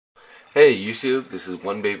Hey YouTube, this is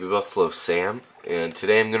One Baby Buffalo Sam, and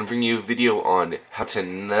today I'm going to bring you a video on how to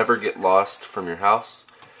never get lost from your house.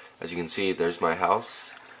 As you can see, there's my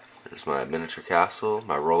house, there's my miniature castle,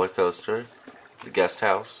 my roller coaster, the guest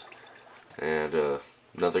house, and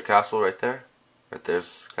another castle right there. Right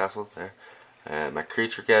there's castle there. And my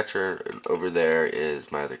creature catcher, and over there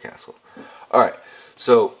is my other castle. Alright,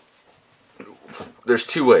 so there's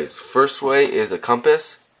two ways. First way is a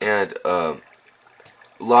compass, and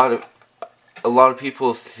a lot of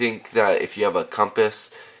people think that if you have a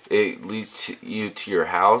compass, it leads you to your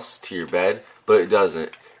house, to your bed, but it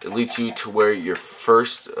doesn't. It leads you to where you're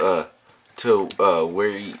first, where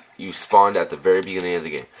you spawned at the very beginning of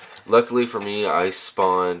the game. Luckily for me, I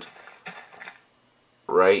spawned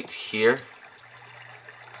right here.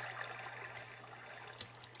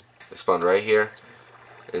 I spawned right here,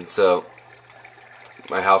 and so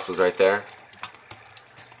my house was right there.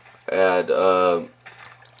 And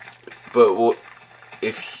but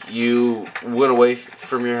if you went away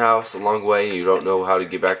from your house a long way and you don't know how to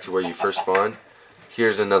get back to where you first spawned,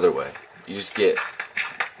 here's another way. You just get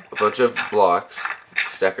a bunch of blocks,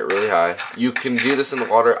 stack it really high. You can do this in the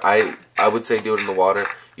water. I would say do it in the water.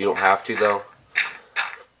 You don't have to though.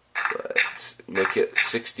 But make it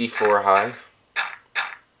 64 high.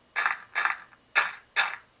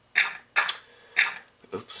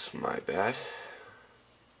 Oops, my bad.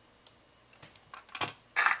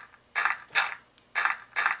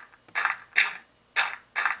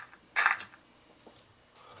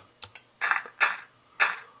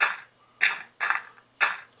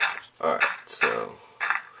 Alright, so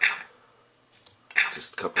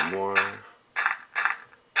just a couple more.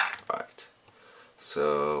 Alright,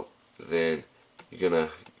 so then you're gonna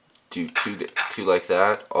do two like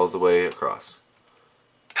that all the way across.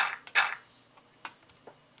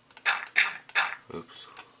 Oops.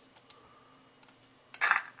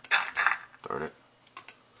 Darn it.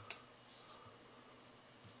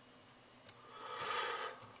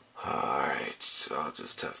 Alright, so I'll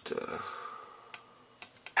just have to...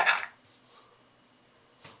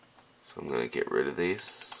 So I'm going to get rid of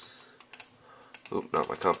these. Oop, not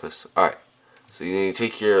my compass. Alright, so you need to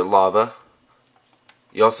take your lava.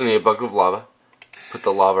 You also need a bucket of lava. Put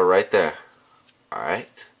the lava right there.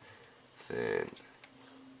 Alright. Then...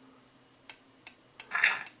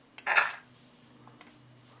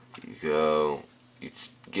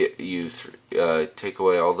 take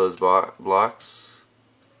away all those blocks.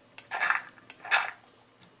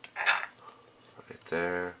 Right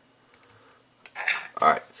there.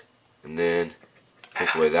 Alright. And then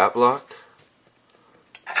take away that block,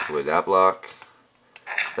 take away that block,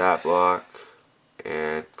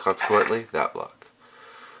 and consequently that block.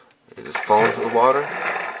 And just fall into the water,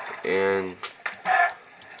 and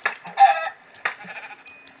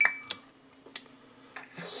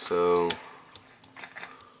so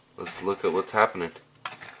let's look at what's happening.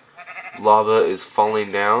 Lava is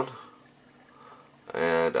falling down,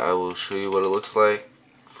 and I will show you what it looks like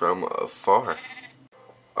from afar.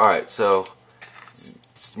 Alright, so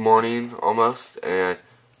it's morning almost, and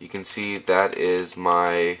you can see that is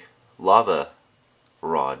my lava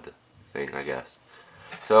rod thing, I guess.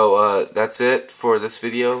 So that's it for this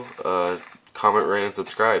video. Comment, rate, and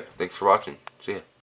subscribe. Thanks for watching. See ya.